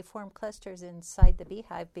 They form clusters inside the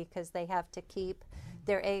beehive because they have to keep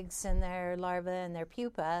their eggs and their larvae and their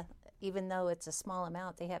pupa, even though it's a small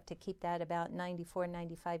amount, they have to keep that about 94,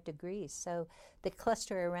 95 degrees. So they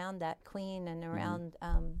cluster around that queen and around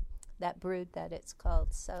that brood that it's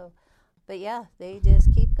called. So, but yeah, they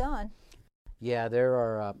just keep going. Yeah,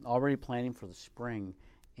 they're already planning for the spring,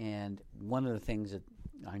 and one of the things that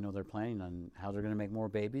I know they're planning on how they're going to make more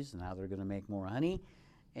babies and how they're going to make more honey,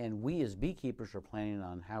 and we as beekeepers are planning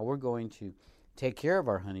on how we're going to take care of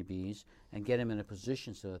our honeybees and get them in a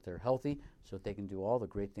position so that they're healthy, so that they can do all the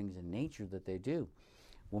great things in nature that they do.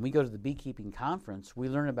 When we go to the beekeeping conference, we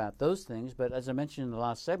learn about those things, but as I mentioned in the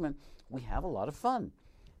last segment, we have a lot of fun.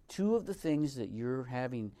 Two of the things that you're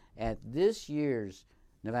having at this year's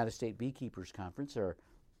Nevada State Beekeepers Conference are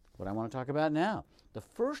what I want to talk about now. The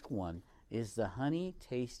first one is the honey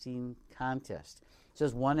tasting contest. It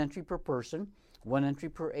says 1 entry per person, 1 entry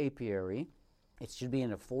per apiary. It should be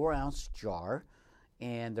in a 4-ounce jar,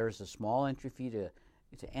 and there's a small entry fee to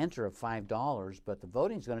enter of $5, but the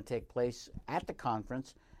voting is going to take place at the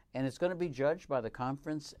conference, and it's going to be judged by the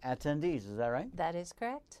conference attendees. Is that right? That is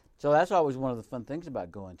correct. So that's always one of the fun things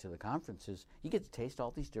about going to the conferences. You get to taste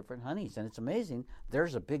all these different honeys, and it's amazing.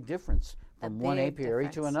 There's a big difference from one apiary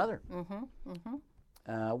to another.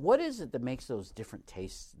 What is it that makes those different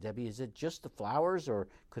tastes, Debbie? Is it just the flowers, or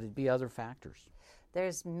could it be other factors?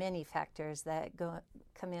 There's many factors that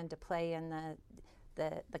come into play in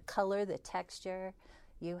the color, the texture.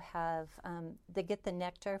 You have they get the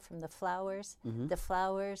nectar from the flowers. The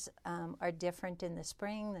flowers are different in the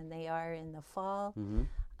spring than they are in the fall.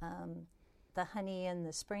 The honey in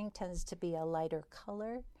the spring tends to be a lighter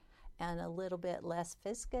color and a little bit less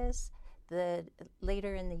viscous. The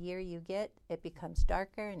later in the year you get, it becomes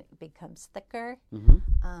darker and it becomes thicker.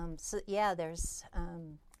 So yeah, there's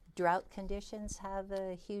drought conditions have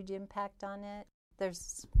a huge impact on it.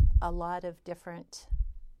 There's a lot of different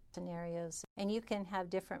scenarios, and you can have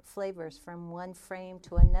different flavors from one frame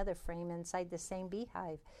to another frame inside the same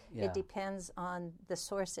beehive. It depends on the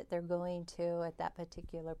source that they're going to at that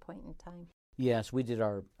particular point in time. Yes, we did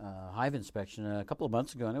our hive inspection a couple of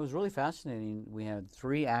months ago, and it was really fascinating. We had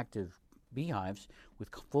 3 active beehives with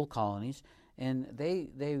full colonies, and they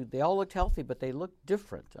all looked healthy, but they looked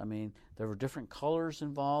different. I mean, there were different colors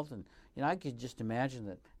involved, and you know, I could just imagine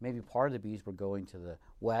that maybe part of the bees were going to the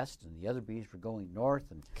west, and the other bees were going north,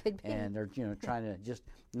 and they're trying to just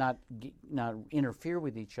not interfere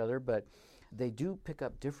with each other. But they do pick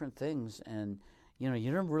up different things, and you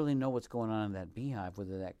never really know what's going on in that beehive,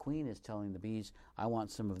 whether that queen is telling the bees, I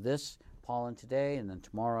want some of this pollen today, and then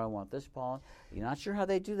tomorrow I want this pollen. You're not sure how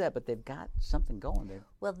they do that, but they've got something going there.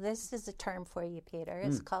 Well, this is a term for you, Peter.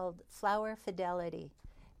 It's called flower fidelity.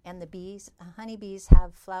 And the bees, honeybees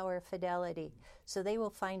have flower fidelity. So they will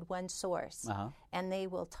find one source, and they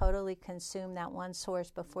will totally consume that one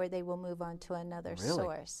source before they will move on to another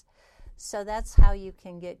source. So that's how you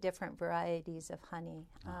can get different varieties of honey.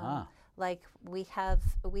 Like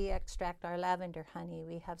we extract our lavender honey.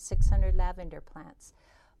 We have 600 lavender plants.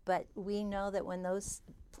 But we know that when those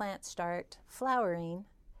plants start flowering,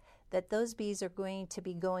 that those bees are going to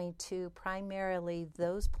be going to primarily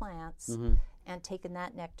those plants and taking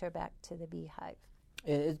that nectar back to the beehive.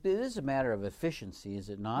 It is a matter of efficiency, is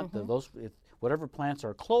it not? Whatever plants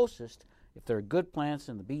are closest, if they're good plants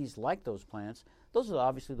and the bees like those plants, those are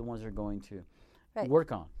obviously the ones they're going to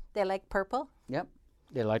work on. They like purple? Yep.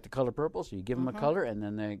 They like the color purple, so you give them a color, and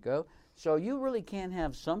then they go. So you really can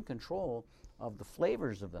have some control of the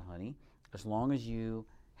flavors of the honey as long as you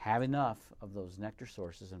have enough of those nectar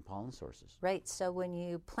sources and pollen sources. Right. So when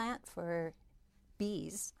you plant for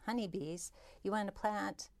bees, honeybees, you want to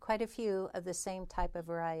plant quite a few of the same type of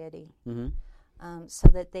variety so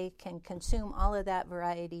that they can consume all of that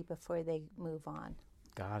variety before they move on.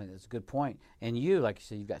 Got it. That's a good point. And you, like you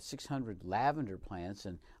said, you've got 600 lavender plants,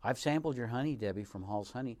 and I've sampled your honey, Debbie, from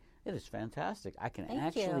Hall's Honey. It is fantastic. I can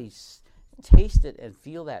actually taste it and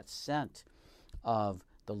feel that scent of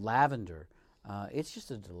the lavender. It's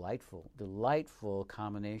just a delightful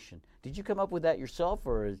combination. Did you come up with that yourself,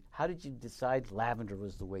 or how did you decide lavender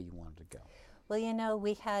was the way you wanted to go? Well,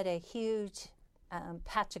 we had a huge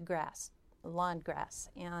patch of grass, lawn grass,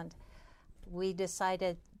 and we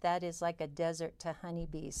decided that is like a desert to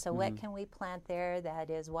honeybees. So what can we plant there that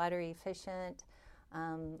is water efficient,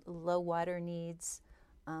 low water needs,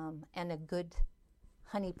 and a good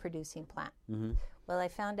honey producing plant? Well, I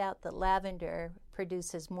found out that lavender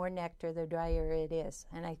produces more nectar the drier it is,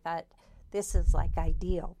 and I thought this is like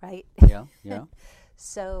ideal, right? Yeah.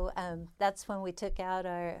 So that's when we took out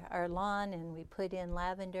our lawn and we put in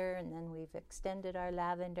lavender, and then we've extended our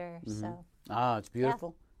lavender. So it's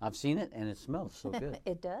beautiful. I've seen it, and it smells so good.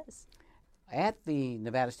 It does. At the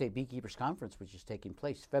Nevada State Beekeepers Conference, which is taking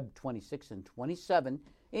place Feb 26 and 27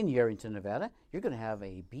 in Yerington, Nevada, you're going to have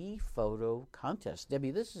a bee photo contest. Debbie,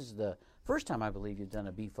 this is the first time I believe you've done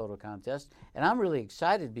a bee photo contest, and I'm really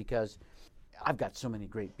excited because I've got so many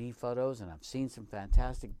great bee photos, and I've seen some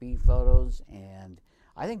fantastic bee photos, and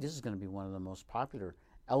I think this is going to be one of the most popular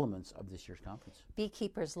elements of this year's conference.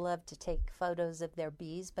 Beekeepers love to take photos of their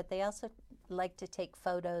bees, but they also like to take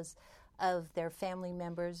photos of their family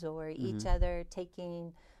members or each other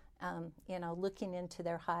taking, looking into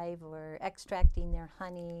their hive or extracting their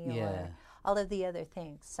honey or all of the other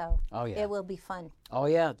things. So it will be fun. Oh,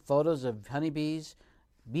 yeah. Photos of honeybees,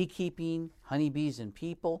 beekeeping, honeybees and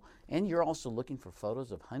people. And you're also looking for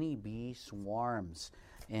photos of honeybee swarms.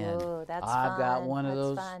 And that's I've fun. got one of That's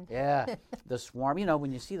those. fun. Yeah, the swarm.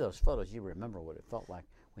 When you see those photos, you remember what it felt like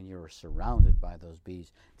when you were surrounded by those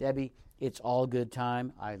bees. Debbie, it's all good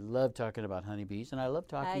time. I love talking about honeybees, and I love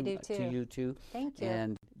talking to you too. Thank you.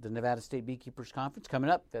 And the Nevada State Beekeepers Conference coming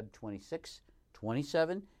up Feb 26,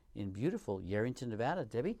 27 in beautiful Yerington, Nevada.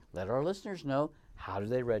 Debbie, let our listeners know, how do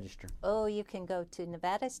they register? Oh, you can go to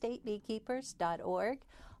nevadastatebeekeepers.org.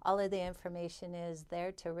 All of the information is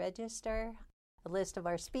there to register. A list of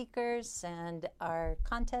our speakers and our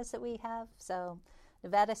contests that we have. So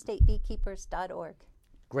nevadastatebeekeepers.org.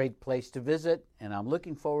 Great place to visit, and I'm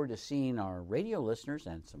looking forward to seeing our radio listeners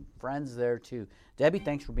and some friends there too. Debbie,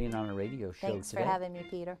 thanks for being on our radio show Thanks today. for having me,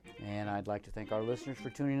 Peter. And I'd like to thank our listeners for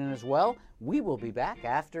tuning in as well. We will be back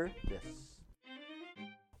after this.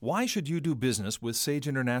 Why should you do business with Sage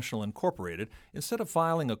International Incorporated instead of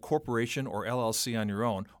filing a corporation or LLC on your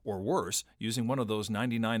own, or worse, using one of those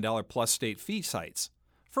 $99 plus state fee sites?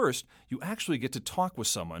 First, you actually get to talk with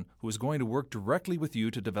someone who is going to work directly with you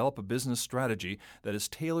to develop a business strategy that is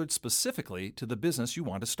tailored specifically to the business you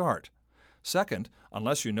want to start. Second,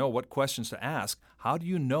 unless you know what questions to ask, how do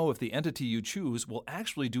you know if the entity you choose will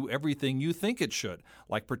actually do everything you think it should,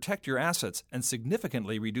 like protect your assets and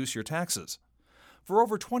significantly reduce your taxes? For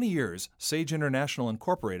over 20 years, Sage International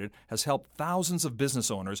Incorporated has helped thousands of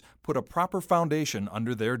business owners put a proper foundation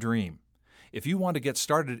under their dream. If you want to get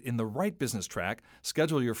started in the right business track,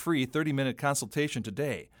 schedule your free 30-minute consultation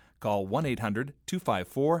today. Call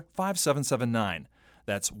 1-800-254-5779.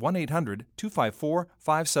 That's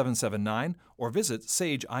 1-800-254-5779 or visit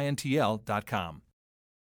sageintl.com.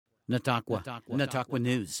 Natakwa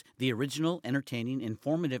News, the original, entertaining,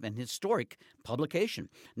 informative, and historic publication.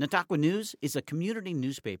 Natakwa News is a community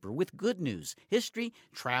newspaper with good news, history,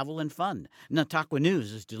 travel, and fun. Natakwa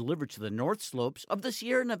News is delivered to the north slopes of the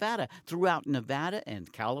Sierra Nevada throughout Nevada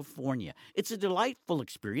and California. It's a delightful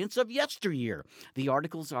experience of yesteryear. The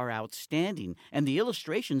articles are outstanding, and the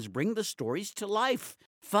illustrations bring the stories to life.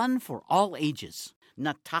 Fun for all ages.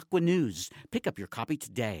 Natakwa News. Pick up your copy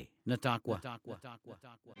today. Natakwa.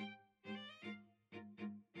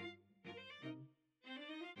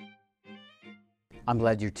 I'm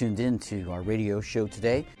glad you're tuned in to our radio show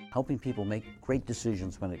today, helping people make great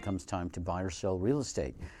decisions when it comes time to buy or sell real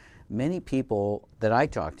estate. Many people that I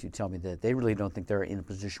talk to tell me that they really don't think they're in a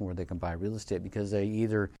position where they can buy real estate because they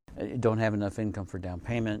either don't have enough income for down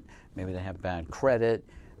payment, maybe they have bad credit,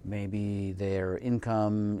 maybe their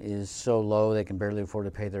income is so low they can barely afford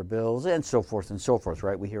to pay their bills, and so forth,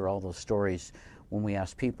 right? We hear all those stories when we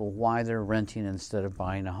ask people why they're renting instead of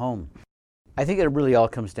buying a home. I think it really all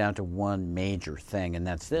comes down to one major thing, and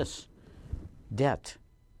that's this: debt.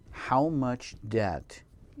 How much debt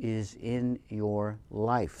is in your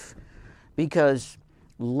life? Because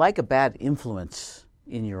like a bad influence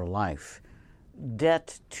in your life,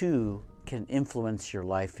 debt too can influence your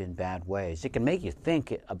life in bad ways. It can make you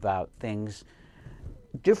think about things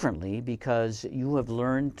differently because you have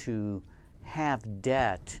learned to have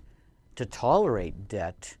debt, to tolerate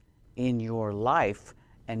debt in your life,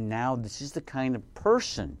 and now this is the kind of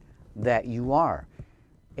person that you are.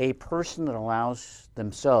 A person that allows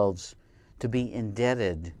themselves to be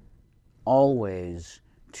indebted always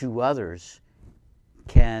to others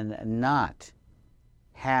cannot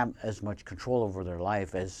have as much control over their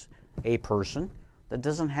life as a person that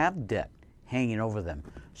doesn't have debt hanging over them.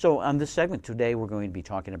 So on this segment today, we're going to be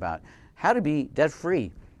talking about how to be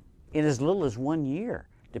debt-free in as little as 1 year,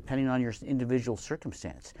 depending on your individual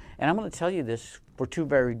circumstance. And I'm going to tell you this for two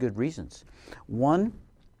very good reasons. One,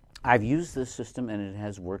 I've used this system and it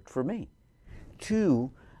has worked for me. Two,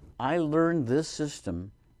 I learned this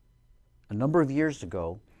system a number of years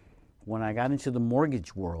ago when I got into the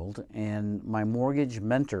mortgage world, and my mortgage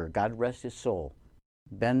mentor, God rest his soul,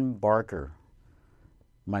 Ben Barker,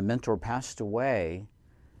 my mentor, passed away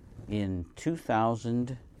in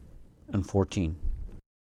 2014,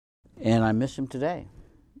 and I miss him today.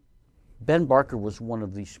 Ben Barker was one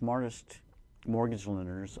of the smartest mortgage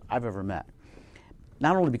lenders I've ever met.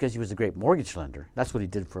 Not only because he was a great mortgage lender, that's what he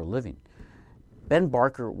did for a living. Ben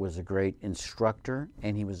Barker was a great instructor,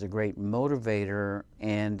 and he was a great motivator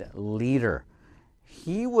and leader.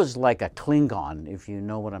 He was like a Klingon, if you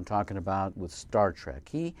know what I'm talking about with Star Trek.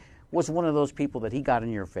 He was one of those people that he got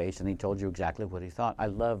in your face and he told you exactly what he thought. I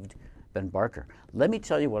loved Ben Barker. Let me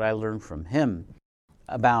tell you what I learned from him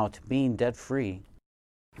about being debt-free.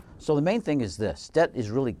 So the main thing is this: debt is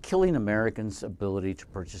really killing Americans' ability to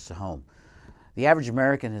purchase a home. The average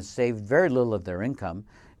American has saved very little of their income.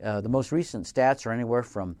 The most recent stats are anywhere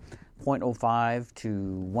from 0.05 to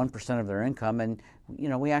 1% of their income, and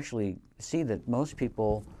we actually see that most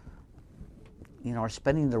people are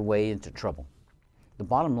spending their way into trouble. The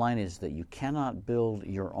bottom line is that you cannot build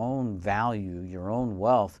your own value, your own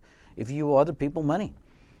wealth, if you owe other people money.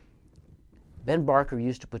 Ben Barker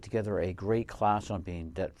used to put together a great class on being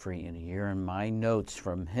debt-free in a year, and my notes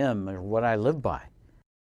from him are what I live by.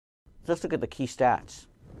 Let's look at the key stats.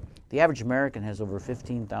 The average American has over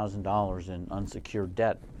 $15,000 in unsecured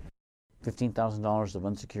debt. $15,000 of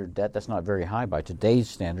unsecured debt, that's not very high by today's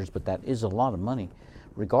standards, but that is a lot of money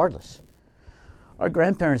regardless. Our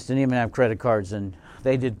grandparents didn't even have credit cards, and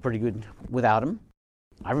they did pretty good without them.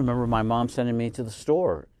 I remember my mom sending me to the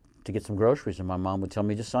store to get some groceries, and my mom would tell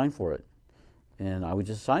me to sign for it. And I would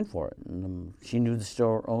just sign for it. And she knew the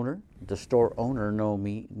store owner. The store owner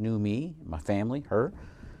knew me, my family, her.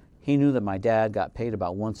 He knew that my dad got paid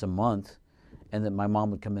about once a month and that my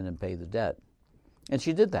mom would come in and pay the debt. And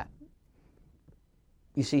she did that.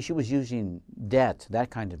 You see, she was using debt, that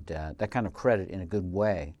kind of credit in a good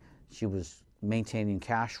way. She was maintaining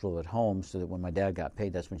cash flow at home so that when my dad got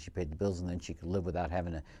paid, that's when she paid the bills, and then she could live without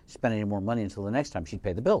having to spend any more money until the next time she'd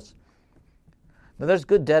pay the bills. Now, there's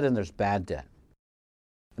good debt and there's bad debt.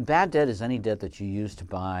 Bad debt is any debt that you use to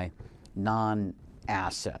buy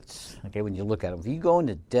non-assets. Okay, when you look at it, if you go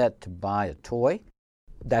into debt to buy a toy,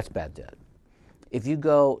 that's bad debt. If you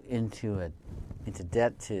go into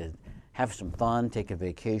debt to have some fun, take a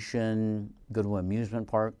vacation, go to an amusement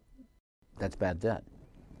park, that's bad debt.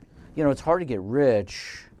 It's hard to get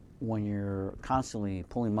rich when you're constantly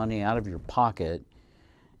pulling money out of your pocket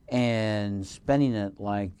and spending it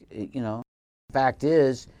like, The fact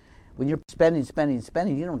is, when you're spending,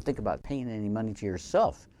 you don't think about paying any money to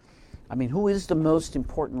yourself. I mean, who is the most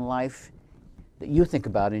important life that you think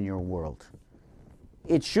about in your world?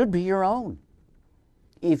 It should be your own.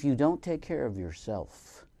 If you don't take care of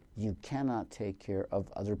yourself, you cannot take care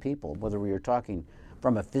of other people, whether we are talking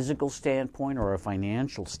from a physical standpoint or a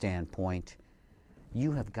financial standpoint.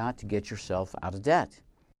 You have got to get yourself out of debt.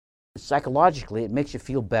 Psychologically, it makes you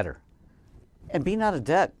feel better. And being out of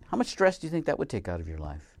debt, how much stress do you think that would take out of your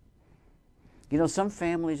life? You know, some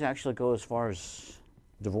families actually go as far as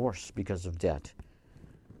divorce because of debt.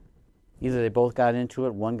 Either they both got into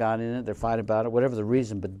it, one got in it, they're fighting about it, whatever the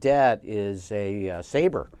reason, but debt is a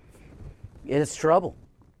saber. It's trouble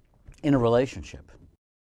in a relationship.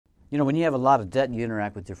 You know, when you have a lot of debt and you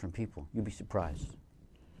interact with different people, you'd be surprised.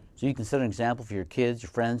 So you can set an example for your kids,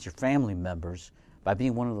 your friends, your family members by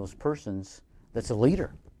being one of those persons that's a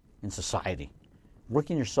leader in society.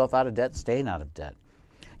 Working yourself out of debt, staying out of debt.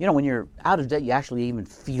 You know, when you're out of debt, you actually even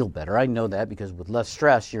feel better. I know that because with less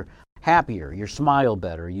stress, you're happier, you smile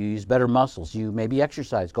better, you use better muscles, you maybe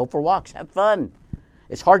exercise, go for walks, have fun.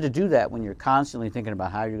 It's hard to do that when you're constantly thinking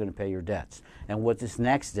about how you're going to pay your debts and what this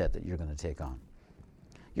next debt that you're going to take on.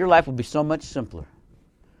 Your life will be so much simpler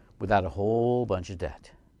without a whole bunch of debt.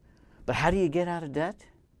 But how do you get out of debt?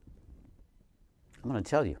 I'm going to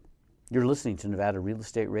tell you. You're listening to Nevada Real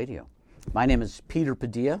Estate Radio. My name is Peter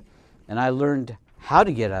Padilla, and I learned how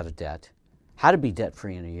to get out of debt, how to be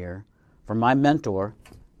debt-free in a year, from my mentor,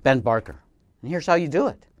 Ben Barker. And here's how you do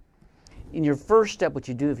it. In your first step, what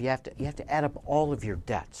you do is you have to add up all of your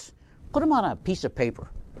debts. Put them on a piece of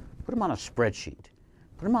paper. Put them on a spreadsheet.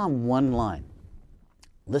 Put them on one line.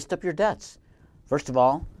 List up your debts. First of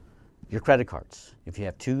all, your credit cards. If you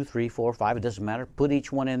have 2, 3, 4, 5, it doesn't matter. Put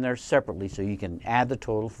each one in there separately so you can add the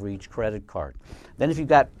total for each credit card. Then if you've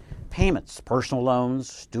got payments, personal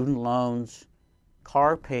loans, student loans,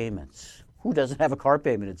 car payments. Who doesn't have a car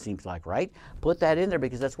payment, it seems like, right? Put that in there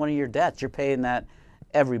because that's one of your debts. You're paying that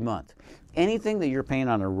every month. Anything that you're paying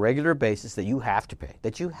on a regular basis that you have to pay,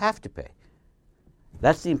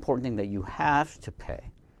 that's the important thing that you have to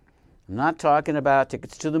pay. I'm not talking about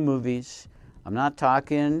tickets to the movies. I'm not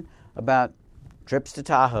talking about trips to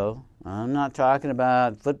Tahoe. I'm not talking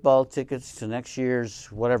about football tickets to next year's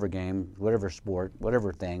whatever game, whatever sport,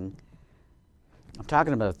 whatever thing. I'm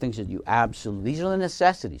talking about things that you absolutely, these are the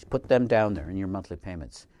necessities. Put them down there in your monthly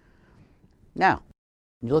payments. Now,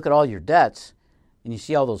 when you look at all your debts and you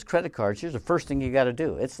see all those credit cards, here's the first thing you got to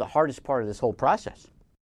do. It's the hardest part of this whole process.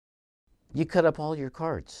 You cut up all your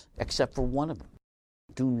cards except for one of them.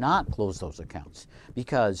 Do not close those accounts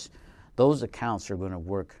because those accounts are going to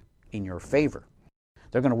work in your favor.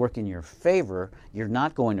 They're going to work in your favor. You're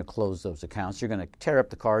not going to close those accounts. You're going to tear up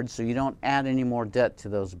the cards so you don't add any more debt to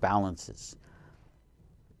those balances.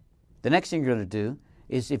 The next thing you're going to do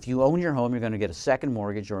is if you own your home, you're going to get a second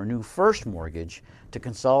mortgage or a new first mortgage to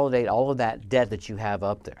consolidate all of that debt that you have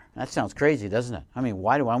up there. That sounds crazy, doesn't it? I mean,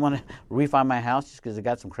 why do I want to refi my house just because I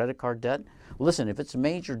got some credit card debt? Well, listen, if it's a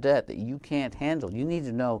major debt that you can't handle, you need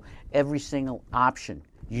to know every single option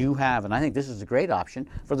you have. And I think this is a great option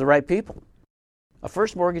for the right people. A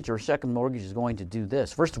first mortgage or a second mortgage is going to do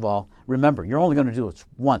this. First of all, remember, you're only going to do it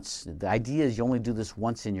once. The idea is you only do this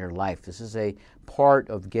once in your life. This is a part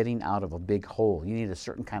of getting out of a big hole. You need a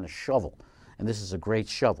certain kind of shovel, and this is a great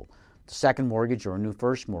shovel. The second mortgage or a new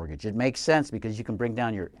first mortgage. It makes sense because you can bring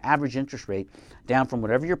down your average interest rate down from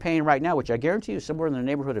whatever you're paying right now, which I guarantee you is somewhere in the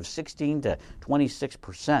neighborhood of 16 to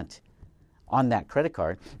 26% on that credit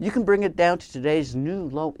card. You can bring it down to today's new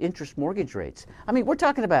low interest mortgage rates. I mean, we're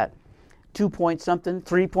talking about 2 point something,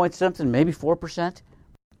 3 point something, maybe 4%.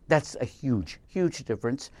 That's a huge, huge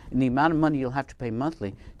difference in the amount of money you'll have to pay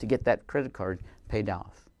monthly to get that credit card paid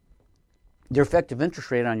off. Your effective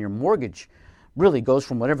interest rate on your mortgage really goes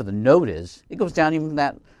from whatever the note is. It goes down even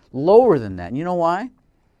that lower than that. And you know why?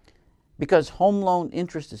 Because home loan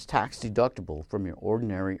interest is tax deductible from your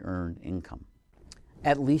ordinary earned income.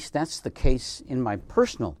 At least that's the case in my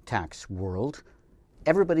personal tax world.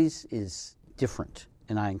 Everybody's is different.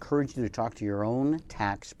 And I encourage you to talk to your own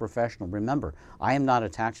tax professional. Remember, I am not a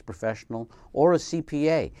tax professional or a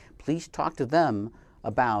CPA. Please talk to them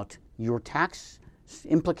about your tax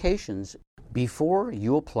implications before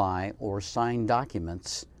you apply or sign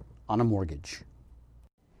documents on a mortgage.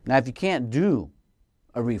 Now, if you can't do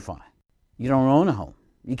a refi, you don't own a home,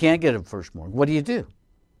 you can't get a first mortgage, what do?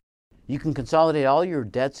 You can consolidate all your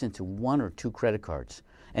debts into 1 or 2 credit cards.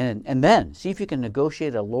 And then see if you can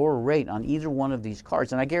negotiate a lower rate on either one of these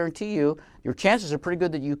cards. And I guarantee you, your chances are pretty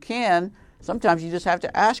good that you can. Sometimes you just have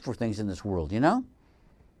to ask for things in this world, you know?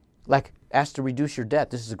 Like ask to reduce your debt.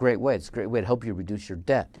 This is a great way. It's a great way to help you reduce your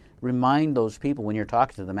debt. Remind those people when you're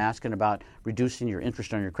talking to them, asking about reducing your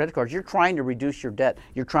interest on your credit cards. You're trying to reduce your debt.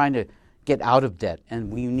 You're trying to get out of debt,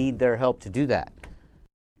 and we need their help to do that.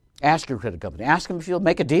 Ask your credit company. Ask them if you'll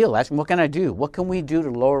make a deal. Ask them, what can I do? What can we do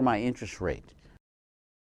to lower my interest rate?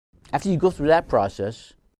 After you go through that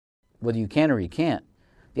process, whether you can or you can't,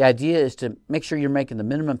 the idea is to make sure you're making the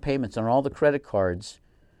minimum payments on all the credit cards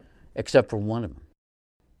except for one of them.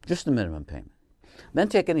 Just the minimum payment. Then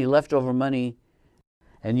take any leftover money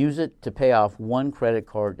and use it to pay off one credit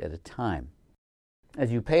card at a time.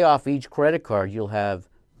 As you pay off each credit card, you'll have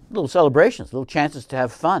little celebrations, little chances to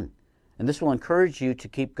have fun. And this will encourage you to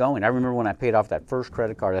keep going. I remember when I paid off that first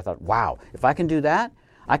credit card, I thought, wow, if I can do that,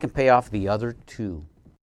 I can pay off the other two.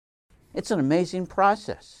 It's an amazing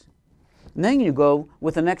process. And then you go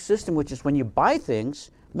with the next system, which is when you buy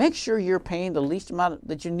things, make sure you're paying the least amount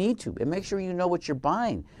that you need to, and make sure you know what you're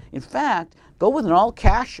buying. In fact, go with an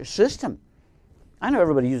all-cash system. I know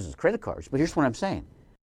everybody uses credit cards, but here's what I'm saying.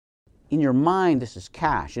 In your mind, this is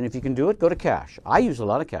cash, and if you can do it, go to cash. I use a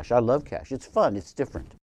lot of cash. I love cash. It's fun. It's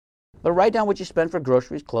different. But write down what you spend for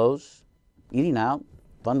groceries, clothes, eating out,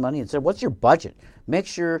 fun money, and say, what's your budget? Make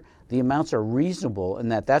sure the amounts are reasonable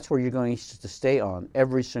and that's where you're going to stay on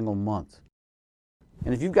every single month.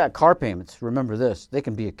 And if you've got car payments, remember this, they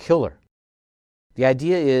can be a killer. The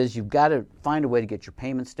idea is you've got to find a way to get your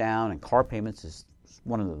payments down, and car payments is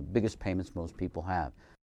one of the biggest payments most people have.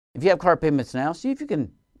 If you have car payments now, see if you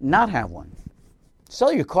can not have one.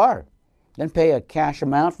 Sell your car, then pay a cash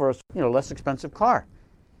amount for a less expensive car.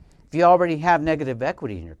 If you already have negative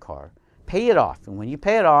equity in your car, pay it off. And when you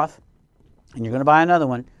pay it off, and you're going to buy another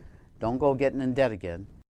one, don't go getting in debt again.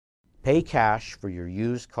 Pay cash for your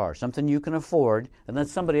used car, something you can afford, and let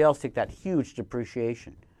somebody else take that huge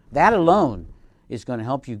depreciation. That alone is going to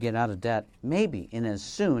help you get out of debt maybe in as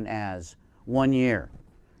soon as 1 year.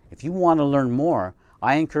 If you want to learn more,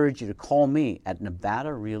 I encourage you to call me at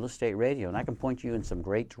Nevada Real Estate Radio, and I can point you in some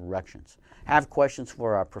great directions. Have questions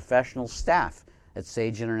for our professional staff at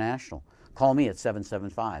Sage International. Call me at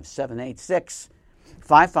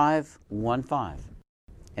 775-786-5515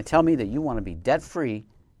 and tell me that you want to be debt-free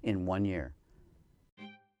in 1 year.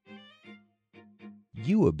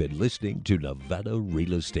 You have been listening to Nevada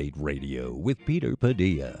Real Estate Radio with Peter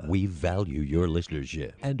Padilla. We value your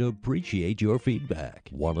listenership and appreciate your feedback.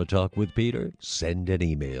 Want to talk with Peter? Send an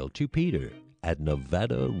email to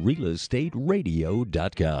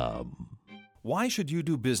peter@NevadaRealEstateRadio.com. Why should you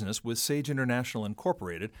do business with Sage International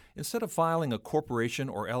Incorporated instead of filing a corporation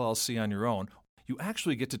or LLC on your own? You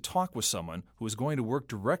actually get to talk with someone who is going to work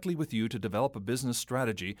directly with you to develop a business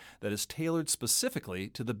strategy that is tailored specifically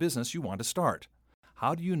to the business you want to start.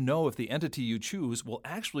 How do you know if the entity you choose will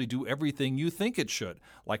actually do everything you think it should,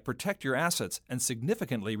 like protect your assets and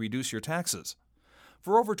significantly reduce your taxes?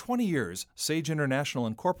 For over 20 years, Sage International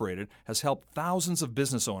Incorporated has helped thousands of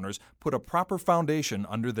business owners put a proper foundation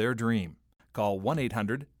under their dream. Call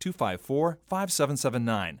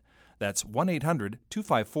 1-800-254-5779. That's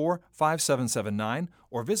 1-800-254-5779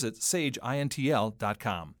 or visit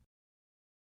sageintl.com.